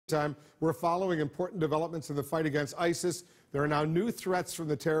Time, we're following important developments in the fight against ISIS. There are now new threats from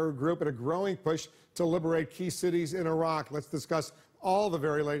the terror group and a growing push to liberate key cities in Iraq. Let's discuss all the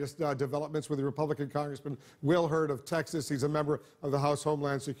very latest developments with the Republican Congressman Will Hurd of Texas. He's a member of the House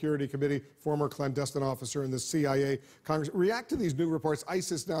Homeland Security Committee, former clandestine officer in the CIA. Congress, react to these new reports.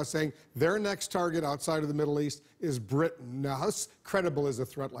 ISIS now saying their next target outside of the Middle East is Britain. Now, how credible is a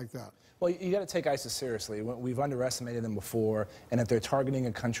threat like that? Well, you got to take ISIS seriously. We've underestimated them before, and if they're targeting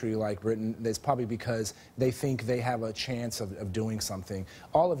a country like Britain, it's probably because they think they have a chance of doing something.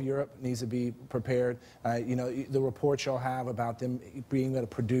 All of Europe needs to be prepared. You know, the reports you'll have about them being able to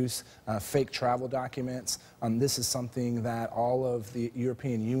produce fake travel documents. This is something that all of the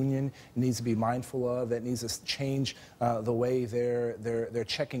European Union needs to be mindful of. That needs to change the way they're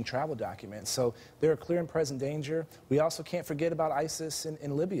checking travel documents. So they're a clear and present danger. We also can't forget about ISIS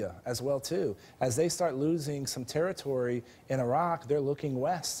in Libya as well too. As they start losing some territory in Iraq, they're looking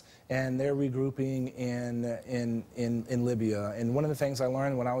west and they're regrouping in Libya. And one of the things I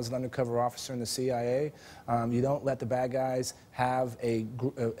learned when I was an undercover officer in the CIA, you don't let the bad guys have an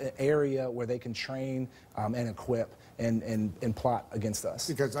area where they can train and equip and plot against us.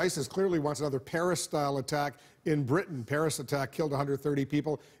 Because ISIS clearly wants another Paris-style attack in Britain. Paris attack killed 130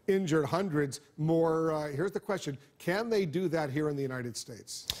 people, injured hundreds more. Here's the question. Can they do that here in the United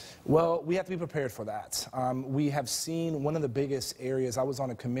States? Well, we have to be prepared for that. We have seen one of the biggest areas. I was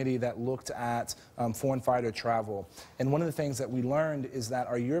on a committee that looked at foreign fighter travel. And one of the things that we learned is that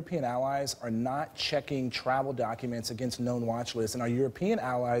our European allies are not checking travel documents against known watch lists. And our European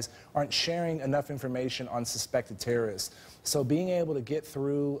allies aren't sharing enough information on suspected terrorists. So being able to get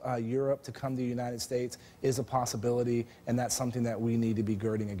through Europe to come to the United States is a possibility, and that's something that we need to be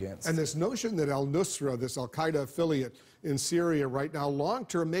girding against. And this notion that Nusra, this al-Qaeda affiliate in Syria right now,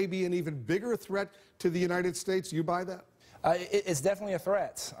 long-term may be an even bigger threat to the United States, you buy that? It's definitely a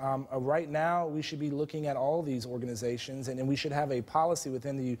threat. Right now, we should be looking at all these organizations, and we should have a policy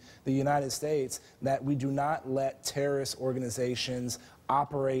within the United States that we do not let terrorist organizations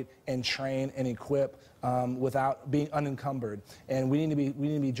operate and train and equip without being unencumbered. And we need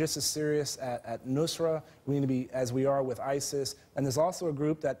to be just as serious at Nusra. We need to be as we are with ISIS. And there's also a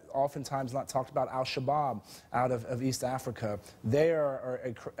group that oftentimes not talked about, Al-Shabaab, out of East Africa. They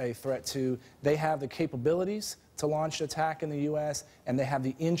are a threat too. They have the capabilities to launch an attack in the U.S., and they have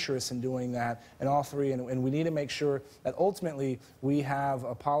the interest in doing that, and all three. And we need to make sure that ultimately we have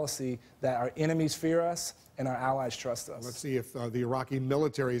a policy that our enemies fear us and our allies trust us. Let's see if the Iraqi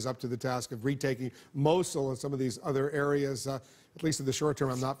military is up to the task of retaking Mosul and some of these other areas. At least in the short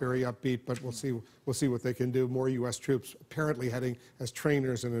term, I'm not very upbeat, but we'll see what they can do. More U.S. troops apparently heading as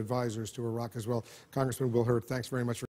trainers and advisors to Iraq as well. Congressman Will Hurd, thanks very much for